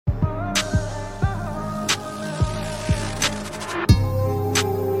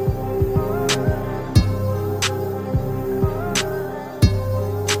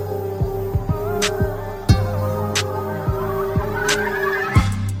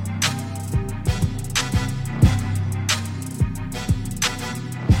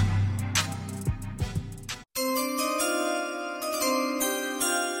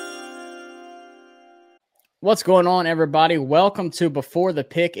What's going on, everybody? Welcome to Before the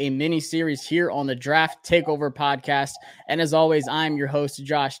Pick, a mini-series here on the Draft Takeover podcast. And as always, I'm your host,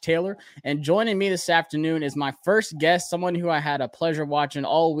 Josh Taylor. And joining me this afternoon is my first guest, someone who I had a pleasure watching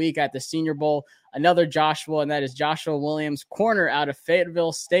all week at the Senior Bowl, another Joshua, and that is Joshua Williams, corner out of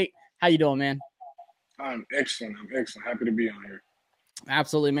Fayetteville State. How you doing, man? I'm excellent. Happy to be on here.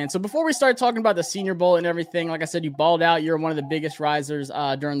 Absolutely, man. So before we start talking about the Senior Bowl and everything, like I said, you balled out. You're one of the biggest risers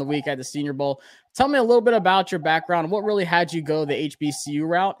during the week at the Senior Bowl. Tell me a little bit about your background. What really had you go the HBCU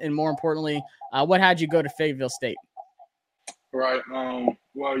route? And more importantly, what had you go to Fayetteville State? Right.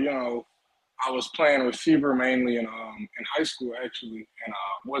 Well, I was playing receiver mainly in high school, actually, and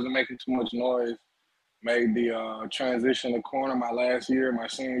wasn't making too much noise. Made the transition to corner my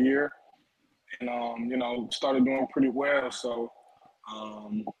senior year, and, started doing pretty well. So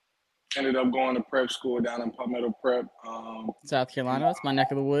ended up going to prep school down in Palmetto Prep. South Carolina. That's my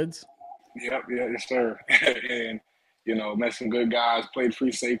neck of the woods. Yep, yes, sir. And, met some good guys, played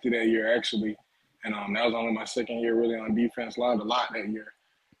free safety that year, actually. And that was only my second year really on defense. Learned a lot that year.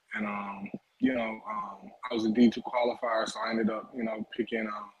 And, I was a D2 qualifier, so I ended up, picking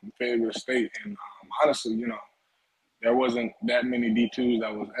Fayetteville State. And honestly, there wasn't that many D2s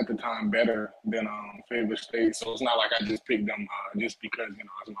that was at the time better than Fayetteville State. So it's not like I just picked them just because, it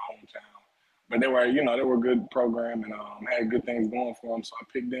was my hometown. But they were a good program and had good things going for them. So I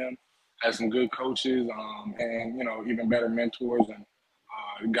picked them, had some good coaches and, even better mentors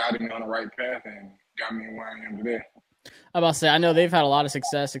and guided me on the right path and got me where I am today. I was about to say, I know they've had a lot of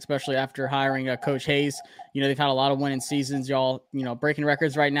success, especially after hiring Coach Hayes. They've had a lot of winning seasons. Y'all, breaking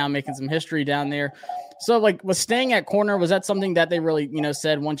records right now, making some history down there. So, was staying at corner, was that something that they really,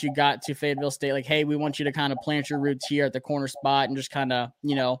 said once you got to Fayetteville State, like, hey, we want you to kind of plant your roots here at the corner spot and just kind of,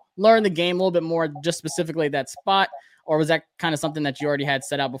 learn the game a little bit more, just specifically that spot? Or was that kind of something that you already had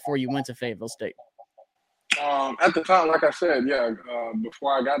set out before you went to Fayetteville State? At the time, like I said,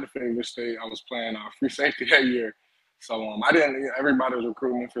 before I got to Fayetteville State, I was playing free safety that year. So everybody was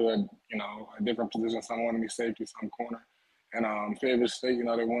recruiting me for, a different position. Some wanted me safety, some corner. And Fayetteville State, they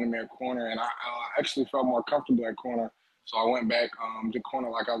wanted me at corner. And I actually felt more comfortable at corner. So I went back to corner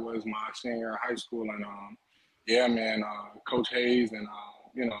like I was my senior year in high school. And, Coach Hayes and,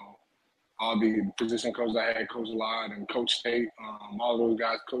 all the position coaches I had, Coach Lott and Coach Tate, all those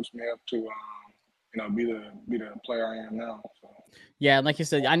guys coached me up to, be the player I am now. So. Yeah, like you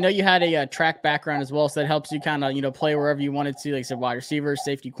said, I know you had a track background as well, so that helps you kind of, play wherever you wanted to, like I said, wide receiver,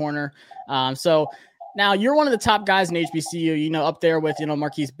 safety, corner. So now you're one of the top guys in HBCU, up there with,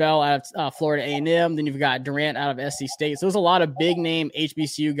 Marquise Bell out of Florida A&M. Then you've got Durant out of SC State. So there's a lot of big-name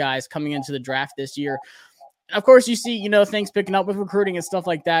HBCU guys coming into the draft this year. Of course, you see, things picking up with recruiting and stuff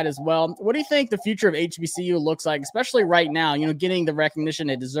like that as well. What do you think the future of HBCU looks like, especially right now, getting the recognition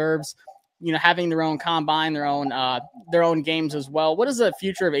it deserves, having their own combine, their own games as well? What does the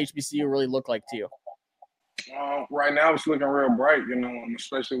future of HBCU really look like to you? Right now, it's looking real bright,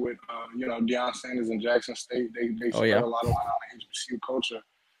 especially with, Deion Sanders and Jackson State. They spread a lot on the HBCU culture.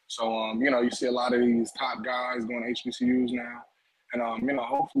 So, you see a lot of these top guys going to HBCUs now. And,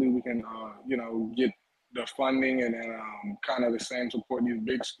 hopefully we can, get the funding and kind of the same support these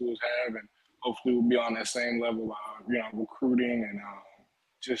big schools have. And hopefully we'll be on that same level of, recruiting and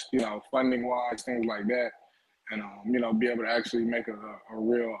just, funding-wise, things like that. And, be able to actually make a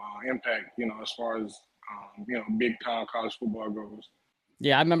real impact, as far as, big-time college football goes.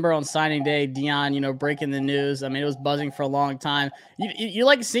 Yeah, I remember on signing day, Deion, breaking the news. I mean, it was buzzing for a long time. You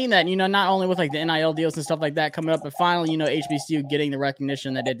like seeing that, not only with like the NIL deals and stuff like that coming up, but finally, HBCU getting the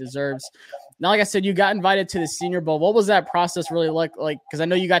recognition that it deserves. Now, like I said, you got invited to the Senior Bowl. What was that process really like? Because I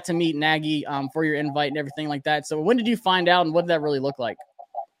know you got to meet Nagy for your invite and everything like that. So when did you find out, and what did that really look like?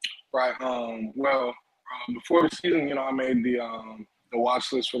 Right. Before the season, I made the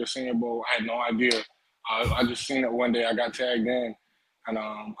watch list for the Senior Bowl. I had no idea. I just seen it one day. I got tagged in, and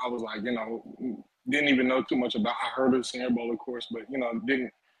I was like, didn't even know too much about. I heard of the Senior Bowl, of course, but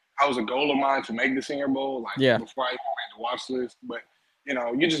didn't. I was a goal of mine to make the Senior Bowl, before I even made the watch list. But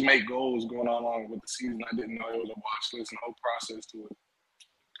you just make goals going on with the season. I didn't know there was a watch list and a whole process to it.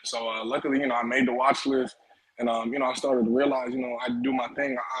 So luckily, I made the watch list, and I started to realize, I do my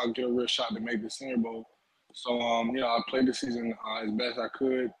thing, I'll get a real shot to make the Senior Bowl. So I played the season as best I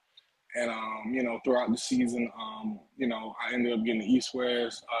could. And, throughout the season, I ended up getting the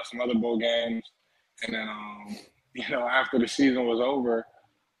East-West, some other bowl games. And then, after the season was over,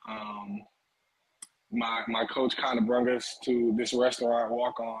 my coach kind of brought us to this restaurant,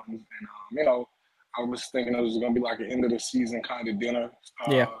 Walk-Ons. And, I was thinking it was going to be like an end-of-the-season kind of dinner,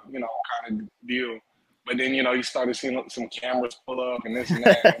 kind of deal. But then, you started seeing some cameras pull up and this and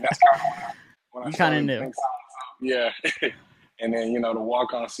that. And that's kind of when I You kind of started to knew. think something was up. Yeah. And then, the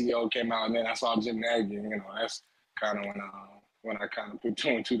walk-on CEO came out, and then I saw Jim Nagy. That's kind of when I kind of put two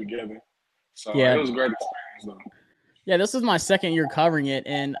and two together. So Yeah. it was a great experience, though. Yeah, this is my second year covering it,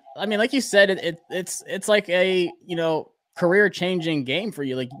 and I mean, like you said, it's like a career changing game for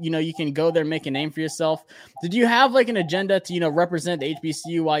you. Like you can go there, make a name for yourself. Did you have like an agenda to represent the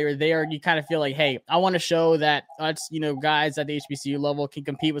HBCU while you're there? You kind of feel like, hey, I want to show that us guys at the HBCU level can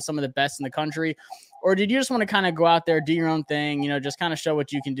compete with some of the best in the country, or did you just want to kind of go out there, do your own thing, just kind of show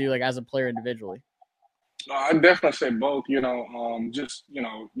what you can do like as a player individually? I definitely say both. Just you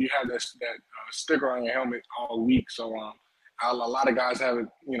have that sticker on your helmet all week, so a lot of guys haven't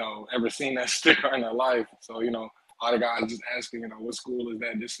ever seen that sticker in their life. So a lot of guys just asking what school is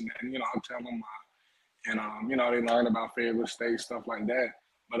that, this and that. And, I'll tell them, they learn about Fayetteville State, stuff like that.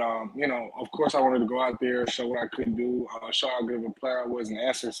 But of course, I wanted to go out there, show what I could do, show how good of a player I was, and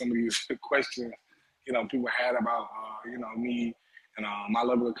answer some of these questions people had about me and my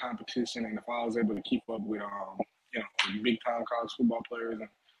level of competition, and if I was able to keep up with big time college football players, and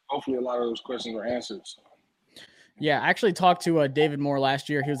hopefully a lot of those questions were answered. So. Yeah, I actually talked to David Moore last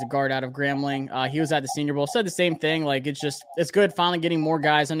year. He was a guard out of Grambling. He was at the Senior Bowl. Said the same thing. Like it's good finally getting more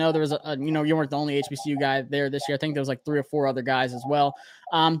guys. I know there was you weren't the only HBCU guy there this year. I think there was like 3 or 4 other guys as well.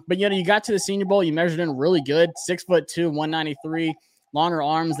 But you got to the Senior Bowl. You measured in really good, 6'2", 193. Longer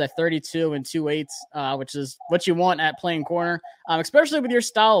arms, that 32 and 2/8, which is what you want at playing corner, especially with your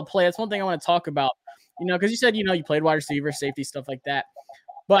style of play. That's one thing I want to talk about, because you said, you played wide receiver, safety, stuff like that.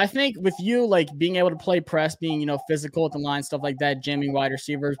 But I think with you, like being able to play press, being, physical at the line, stuff like that, jamming wide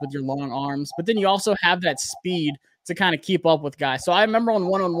receivers with your long arms, but then you also have that speed to kind of keep up with guys. So I remember on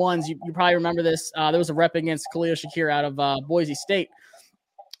one-on-ones, you probably remember this. There was a rep against Khalil Shakir out of Boise State.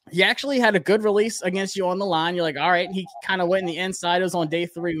 He actually had a good release against you on the line. You're like, all right. He kind of went in the inside. It was on day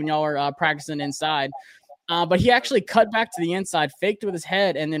 3 when y'all were practicing inside. But he actually cut back to the inside, faked with his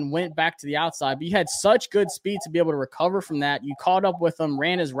head, and then went back to the outside. But you had such good speed to be able to recover from that. You caught up with him,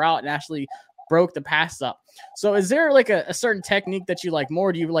 ran his route, and actually broke the pass up. So is there like a certain technique that you like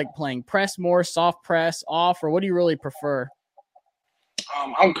more? Do you like playing press more, soft press, off, or what do you really prefer?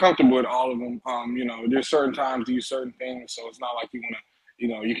 I'm comfortable with all of them. There's certain times to use certain things, so it's not like you want to,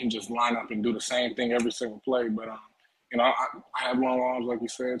 you can just line up and do the same thing every single play. But I have long arms, like you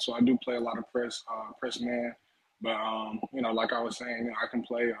said, so I do play a lot of press man. But like I was saying, I can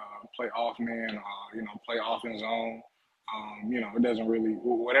play off man, play off in zone. It doesn't really,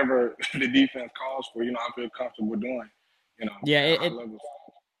 whatever the defense calls for. I feel comfortable doing. Yeah,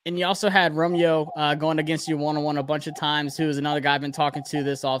 and you also had Romeo going against you one-on-one a bunch of times, who is another guy I've been talking to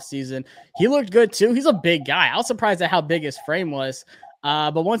this offseason. He looked good, too. He's a big guy. I was surprised at how big his frame was.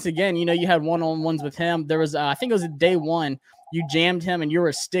 But once again, you had one-on-ones with him. There was, I think it was day 1, you jammed him and you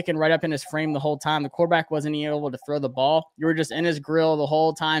were sticking right up in his frame the whole time. The quarterback wasn't even able to throw the ball. You were just in his grill the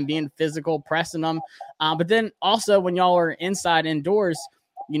whole time, being physical, pressing him. But then also when y'all were inside indoors,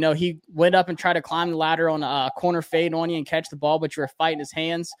 he went up and tried to climb the ladder on a corner fade on you and catch the ball, but you were fighting his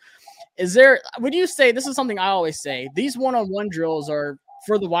hands. Would you say, this is something I always say, these one-on-one drills are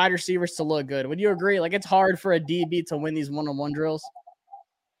for the wide receivers to look good? Would you agree? Like it's hard for a DB to win these one-on-one drills?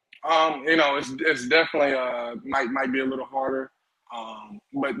 It's definitely might be a little harder.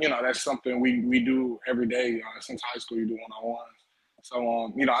 But that's something we do every day since high school. You do one-on-ones.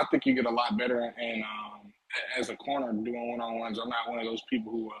 So I think you get a lot better and as a corner doing one-on-ones. I'm not one of those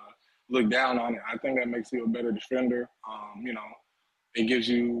people who look down on it. I think that makes you a better defender. It gives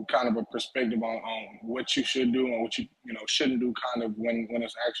you kind of a perspective on what you should do and what you shouldn't do, kind of when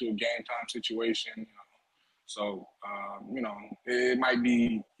it's actually a game time situation. So it might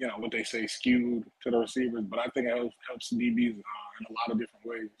be what they say skewed to the receivers, but I think it helps DBs in a lot of different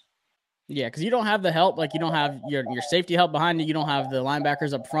ways. Yeah, because you don't have the help. Like you don't have your safety help behind you. You don't have the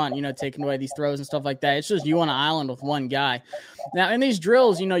linebackers up front, taking away these throws and stuff like that. It's just you on an island with one guy. Now, in these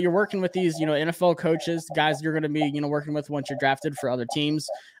drills, you're working with these, NFL coaches, guys you're going to be, working with once you're drafted for other teams.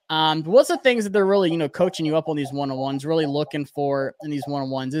 What's the things that they're really, coaching you up on these one-on-ones, really looking for in these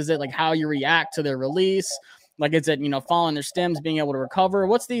one-on-ones? Is it like how you react to their release? Like, is it, following their stems, being able to recover?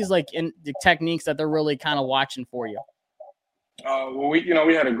 What's these the techniques that they're really kind of watching for you? Well, we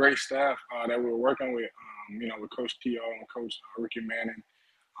had a great staff that we were working with, with Coach T.O. and Coach Ricky Manning.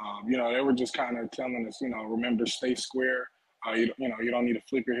 They were just kind of telling us, remember, stay square. You don't need to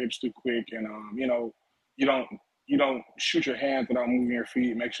flip your hips too quick, and you don't shoot your hands without moving your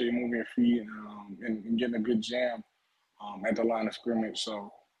feet. Make sure you're moving your feet and getting a good jam at the line of scrimmage.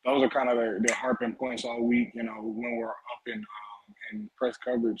 So those are kind of their harping points all week. When we're up in press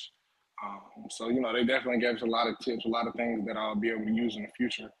coverage. So they definitely gave us a lot of tips, a lot of things that I'll be able to use in the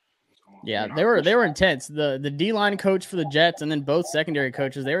future. Yeah, they were intense. The D-line coach for the Jets and then both secondary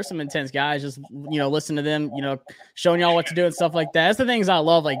coaches, they were some intense guys. Just, listen to them, showing y'all what to do and stuff like that. That's the things I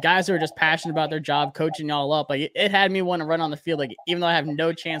love. Like, guys who are just passionate about their job, coaching y'all up. Like, it had me want to run on the field. Like, even though I have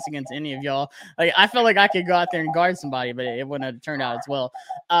no chance against any of y'all, like, I felt like I could go out there and guard somebody, but it wouldn't have turned out as well.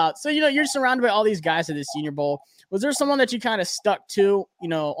 So you're surrounded by all these guys at the Senior Bowl. Was there someone that you kind of stuck to,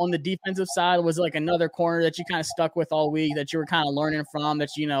 on the defensive side? Was it like another corner that you kind of stuck with all week that you were kind of learning from, that,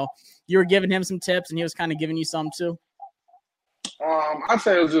 you were giving him some tips and he was kind of giving you some too? I'd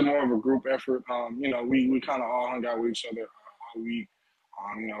say it was just more of a group effort. We kind of all hung out with each other all week.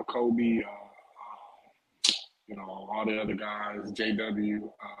 Kobe, all the other guys, JW.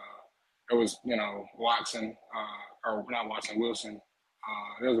 It was, Watson, or not Watson, Wilson.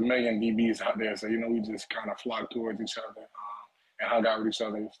 There was a million DBs out there. So, we just kind of flocked towards each other and hung out with each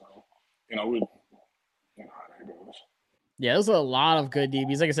other. So, how that goes. Yeah, there's a lot of good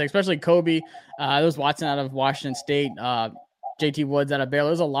DBs. Like I said, especially Kobe. There was Watson out of Washington State, JT Woods out of Baylor.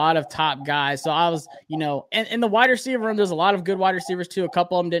 There's a lot of top guys. So I was, and in the wide receiver room, there's a lot of good wide receivers too. A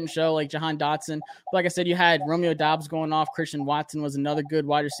couple of them didn't show, like Jahan Dotson. But like I said, you had Romeo Doubs going off. Christian Watson was another good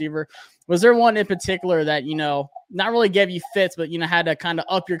wide receiver. Was there one in particular that, not really gave you fits, but, had to kind of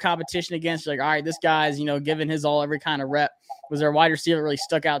up your competition against? Like, all right, this guy's, giving his all every kind of rep. Was there a wide receiver that really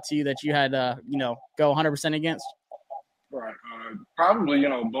stuck out to you that you had to, go 100% against? Right. Probably,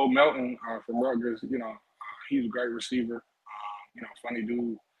 Bo Melton from Rutgers, he's a great receiver. Funny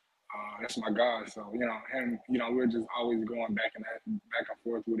dude. That's my guy. So, him, we're just always going back and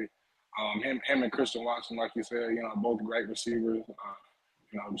forth with it. Him and Christian Watson, like you said, both great receivers,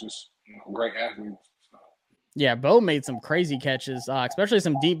 great athletes. So. Yeah, Bo made some crazy catches, especially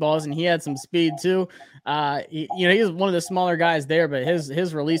some deep balls, and he had some speed too. He was one of the smaller guys there, but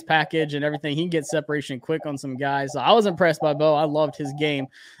his release package and everything, he can get separation quick on some guys. So I was impressed by Bo. I loved his game.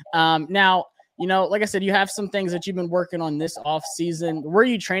 Now, like I said, you have some things that you've been working on this off season. Where are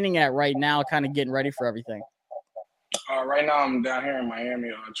you training at right now, kind of getting ready for everything? Right now, I'm down here in Miami,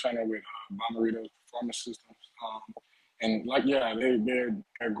 training with Bomarito Performance Systems. And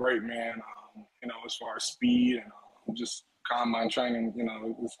they're great, man. As far as speed and just combine training,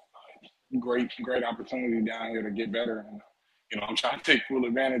 it's a great opportunity down here to get better. And, I'm trying to take full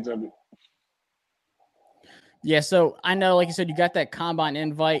advantage of it. Yeah, so I know, like you said, you got that combine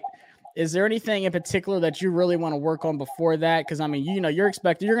invite. Is there anything in particular that you really want to work on before that? Because, you're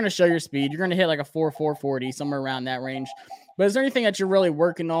expected, you're going to show your speed. You're going to hit like a 4.40, somewhere around that range. But is there anything that you're really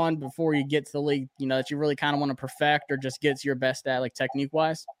working on before you get to the league, that you really kind of want to perfect or just get to your best at, like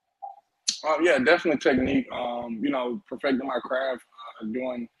technique-wise? Yeah, definitely technique. Perfecting my craft,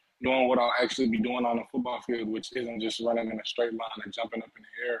 doing what I'll actually be doing on a football field, which isn't just running in a straight line and jumping up in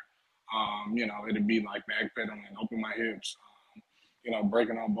the air. It'd be like backpedaling, open my hips,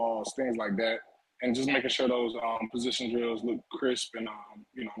 breaking on balls, things like that, and just making sure those position drills look crisp and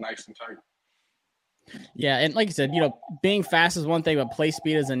nice and tight. Yeah, and like you said, being fast is one thing, but play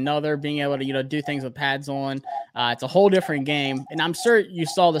speed is another. Being able to, do things with pads on, it's a whole different game. And I'm sure you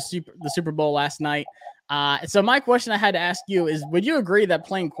saw the Super Bowl last night. So my question I had to ask you is, would you agree that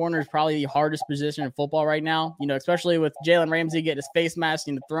playing corner is probably the hardest position in football right now? Especially with Jalen Ramsey getting his face mask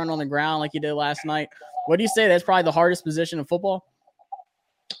and thrown on the ground like he did last night. What do you say that's probably the hardest position in football?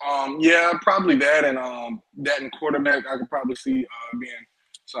 Yeah, probably that, and quarterback I could probably see being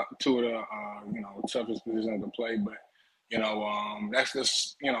two of the toughest positions to play. But that's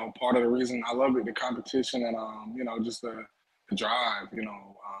just part of the reason I love it, the competition and just the drive.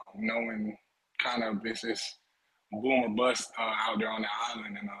 Knowing kind of this is boom or bust out there on the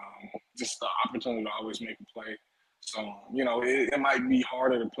island, and just the opportunity to always make a play. So it might be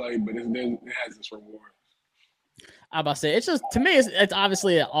harder to play, but it has its reward. I'm about to say, it's just, to me, it's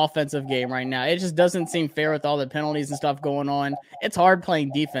obviously an offensive game right now. It just doesn't seem fair with all the penalties and stuff going on. It's hard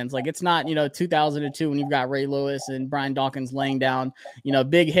playing defense. Like, it's not, 2002 when you've got Ray Lewis and Brian Dawkins laying down,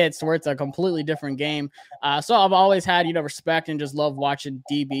 big hits where it's a completely different game. So I've always had, respect and just love watching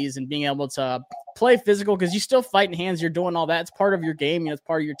DBs and being able to play physical, because you still fighting hands. You're doing all that. It's part of your game. It's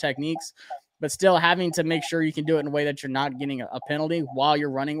part of your techniques. But still having to make sure you can do it in a way that you're not getting a penalty while you're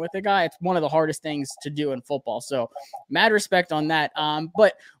running with a guy. It's one of the hardest things to do in football. So mad respect on that.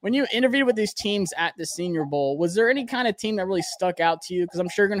 But when you interviewed with these teams at the Senior Bowl, was there any kind of team that really stuck out to you? Because I'm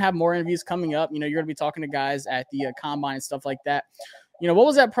sure you're going to have more interviews coming up. You're going to be talking to guys at the combine and stuff like that. What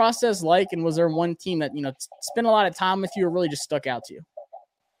was that process like? And was there one team that, spent a lot of time with you or really just stuck out to you?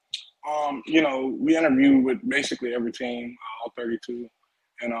 We interviewed with basically every team, all 32.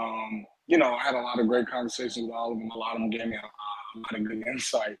 And, I had a lot of great conversations with all of them. A lot of them gave me a lot of good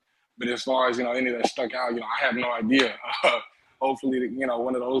insight. But as far as, any that stuck out, I have no idea. hopefully, you know,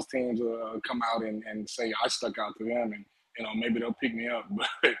 one of those teams will come out and say I stuck out to them, and you know, maybe they'll pick me up. But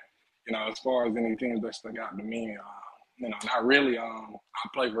you know, as far as any teams that stuck out to me, you know, not really. I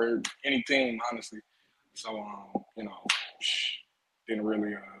play for any team, honestly. So, you know, didn't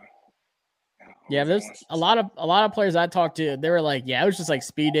really. Yeah, there's a lot of players I talked to. They were like, yeah, it was just like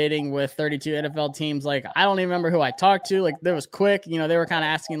speed dating with 32 NFL teams. Like, I don't even remember who I talked to. Like, there was quick, you know, they were kind of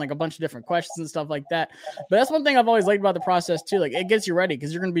asking like a bunch of different questions and stuff like that. But that's one thing I've always liked about the process too. Like, it gets you ready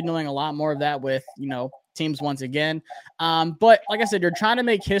because you're going to be doing a lot more of that with, you know, teams once again. But like I said, you're trying to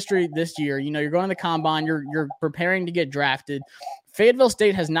make history this year. You know, you're going to the combine, you're preparing to get drafted. Fayetteville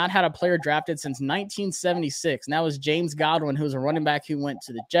State has not had a player drafted since 1976. And that was James Godwin, who was a running back who went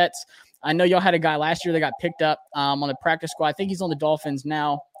to the Jets. I know y'all had a guy last year that got picked up on the practice squad. I think he's on the Dolphins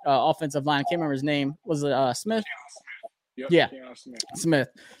now, offensive line. I can't remember his name. Was it Smith? Yep, yeah, Smith.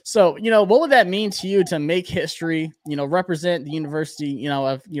 So, you know, what would that mean to you to make history, you know, represent the University, you know,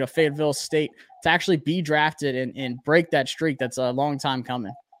 of, you know, Fayetteville State, to actually be drafted and break that streak that's a long time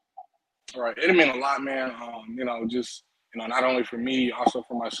coming? All right. It'd mean a lot, man. You know, just, you know, not only for me, also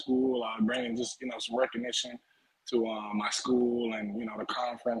for my school, bringing just, you know, some recognition to my school and, you know, the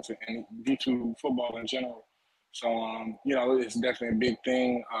conference and D2 football in general. So, you know, it's definitely a big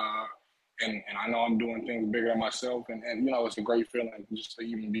thing. And I know I'm doing things bigger than myself. And you know, it's a great feeling just to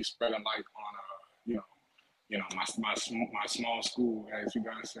even be spreading light on, you know, my small school, as you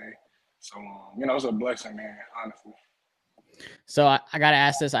guys say. So, you know, it's a blessing, man, honestly. So I got to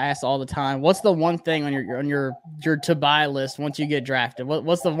ask this. I ask all the time. What's the one thing on your to buy list once you get drafted?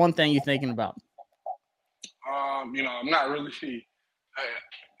 What's the one thing you're thinking about? You know, I'm not really,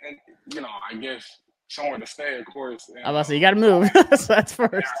 and you know, I guess somewhere to stay, of course. And, I was about to say, you got to move. So that's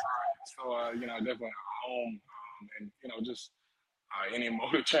first. Yeah, so, you know, definitely a home, and you know, just any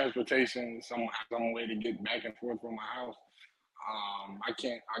mode of transportation, some way to get back and forth from my house. I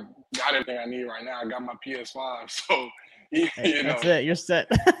got everything I need right now. I got my PS5, so you know, that's it. You're set.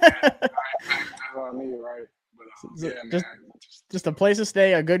 That's all I need, right? But yeah, man. Just a place to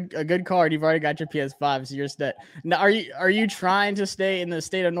stay, a good card. You've already got your PS5, so you're set. Now, are you trying to stay in the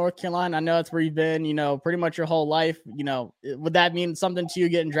state of North Carolina? I know that's where you've been, you know, pretty much your whole life. You know, would that mean something to you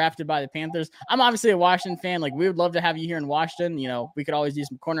getting drafted by the Panthers? I'm obviously a Washington fan. Like, we would love to have you here in Washington. You know, we could always use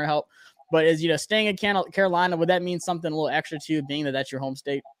some corner help. But as you know, staying in Carolina, would that mean something a little extra to you, being that that's your home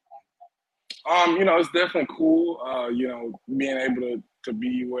state? You know, it's definitely cool. You know, being able to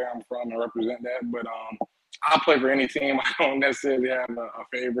be where I'm from and represent that. But I play for any team. I don't necessarily have a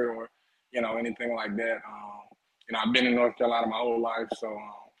favorite or, you know, anything like that. You know, I've been in North Carolina my whole life, so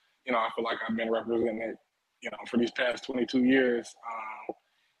you know, I feel like I've been representing it, you know, for these past 22 years.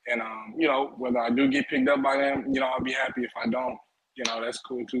 And you know, whether I do get picked up by them, you know, I'll be happy. If I don't, you know, that's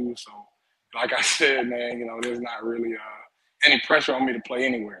cool too. So, like I said, man, you know, there's not really any pressure on me to play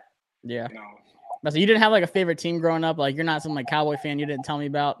anywhere. Yeah. You know. So you didn't have like a favorite team growing up? Like, you're not some like Cowboy fan you didn't tell me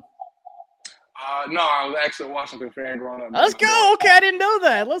about? No, I was actually a Washington fan growing up. Let's go. Okay, I didn't know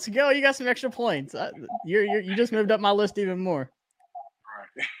that. Let's go. You got some extra points. You just moved up my list even more.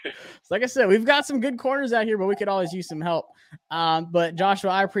 All right. So like I said, we've got some good corners out here, but we could always use some help. But Joshua,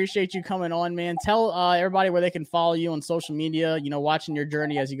 I appreciate you coming on, man. Tell everybody where they can follow you on social media, you know, watching your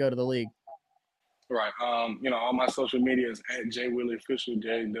journey as you go to the league. Right. You know, all my social media is at JWillie Official,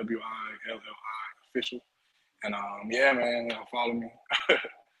 JWilli Official. And yeah, man, you know, follow me.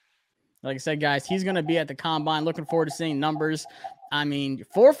 Like I said, guys, he's going to be at the combine. Looking forward to seeing numbers. I mean,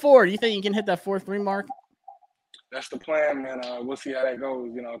 4.4. Do you think you can hit that 4.3 mark? That's the plan, man. We'll see how that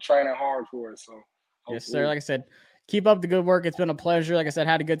goes. You know, training hard for it. So, hopefully. Yes, sir. Like I said, keep up the good work. It's been a pleasure. Like I said,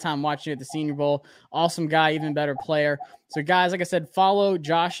 had a good time watching you at the Senior Bowl. Awesome guy, even better player. So, guys, like I said, follow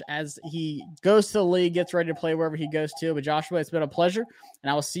Josh as he goes to the league, gets ready to play wherever he goes to. But, Joshua, it's been a pleasure. And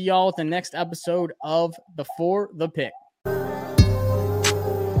I will see y'all with the next episode of Before the Pick.